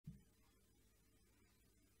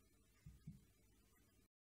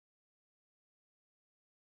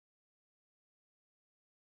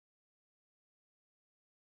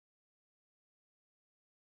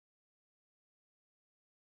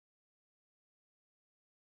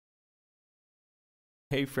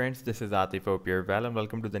Hey friends, this is Atif. Hope you're well and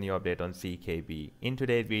welcome to the new update on CKB. In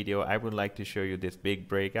today's video, I would like to show you this big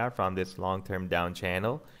breakout from this long-term down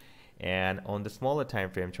channel. And on the smaller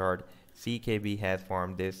time frame chart, CKB has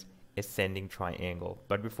formed this ascending triangle.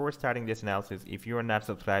 But before starting this analysis, if you are not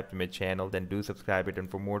subscribed to my channel, then do subscribe it.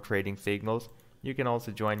 And for more trading signals, you can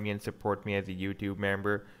also join me and support me as a YouTube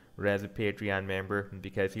member or as a Patreon member,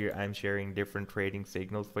 because here I'm sharing different trading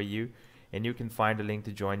signals for you. And you can find a link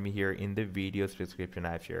to join me here in the video's description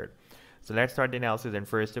I've shared. So let's start the analysis, and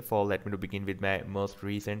first of all, let me begin with my most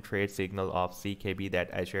recent trade signal of CKB that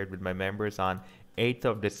I shared with my members on 8th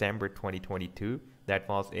of December 2022. That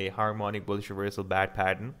was a harmonic bullish reversal bat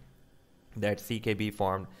pattern that CKB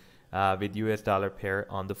formed with US dollar pair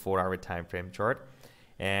on the 4-hour time frame chart.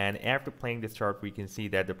 And after playing this chart, we can see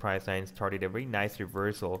that the price line started a very nice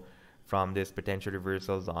reversal from this potential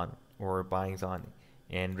reversal zone or buying zone,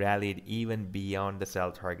 and rallied even beyond the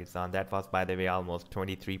sell target zone. That was, by the way, almost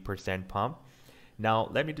 23% pump. Now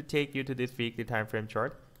let me take you to this weekly time frame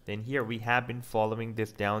chart. Then here we have been following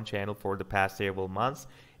this down channel for the past several months,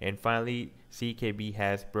 and finally CKB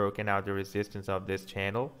has broken out the resistance of this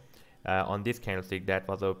channel on this candlestick that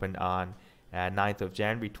was opened on 9th of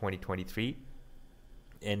January 2023.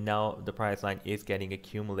 And now the price line is getting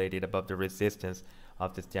accumulated above the resistance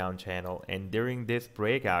of this down channel, and during this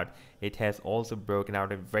breakout it has also broken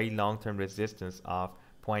out a very long-term resistance of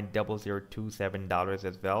 $0.0027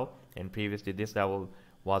 as well. And previously this level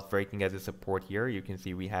was breaking as a support. Here you can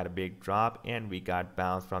see we had a big drop and we got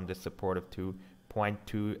bounced from the support of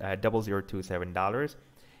 $0.0027.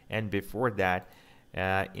 And before that,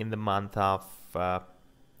 in the month of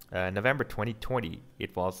November 2020,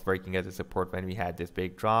 it was working as a support when we had this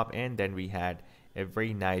big drop, and then we had a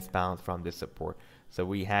very nice bounce from this support. So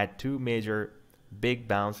we had two major big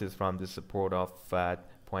bounces from the support of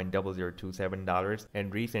 $0.0027,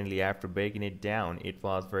 and recently, after breaking it down, it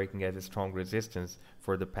was working as a strong resistance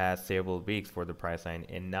for the past several weeks for the price line,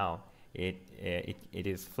 and now it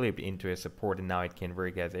is flipped into a support, and now it can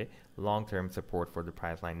work as a long-term support for the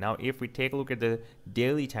price line. Now if we take a look at the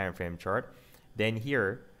daily time frame chart, then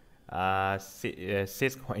here CKB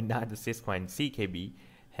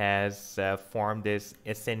has formed this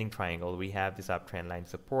ascending triangle. We have this uptrend line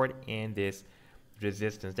support and this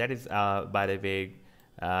resistance. That is, by the way,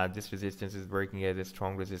 this resistance is working as a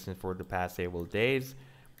strong resistance for the past several days.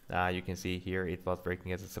 You can see here it was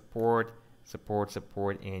working as a support,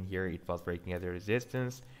 and here it was working as a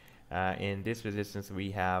resistance. In this resistance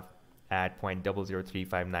we have at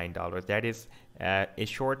 $0.00359. That is a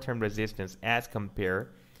short-term resistance as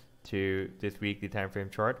compared to this weekly time frame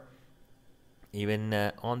chart. Even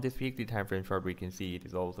on this weekly time frame chart, we can see it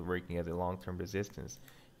is also working as a long-term resistance.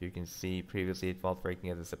 You can see previously it was working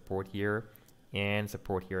as a support here and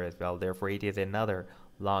support here as well. Therefore, it is another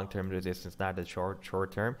long-term resistance, not a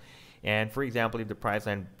short-term. And for example, if the price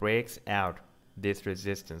line breaks out this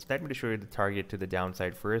resistance, let me show you the target to the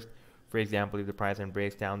downside first. For example, if the price line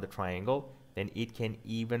breaks down the triangle, then it can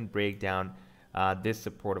even break down this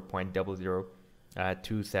support of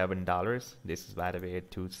 $0.0027. This is, by the way,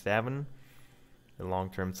 at 27. The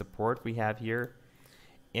long-term support we have here.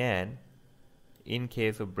 And in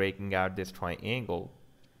case of breaking out this triangle,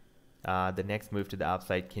 the next move to the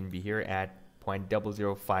upside can be here at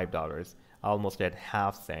 $0.005, almost at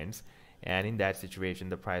half cents. And in that situation,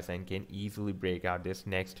 the price line can easily break out this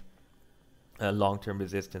next long-term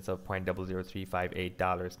resistance of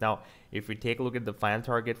 $0.00358. Now if we take a look at the final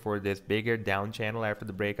target for this bigger down channel after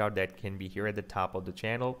the breakout, that can be here at the top of the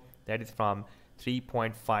channel. That is from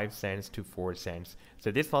 3.5 cents to 4 cents.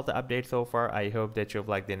 So this was the update so far. I hope that you've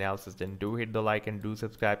liked the analysis. Then do hit the like and do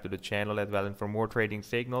subscribe to the channel as well. And for more trading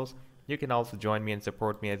signals, you can also join me and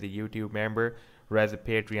support me as a YouTube member or as a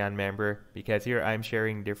Patreon member, because here I'm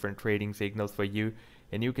sharing different trading signals for you,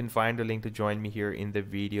 and you can find the link to join me here in the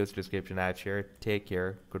video's description I've shared. Take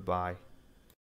care. Goodbye.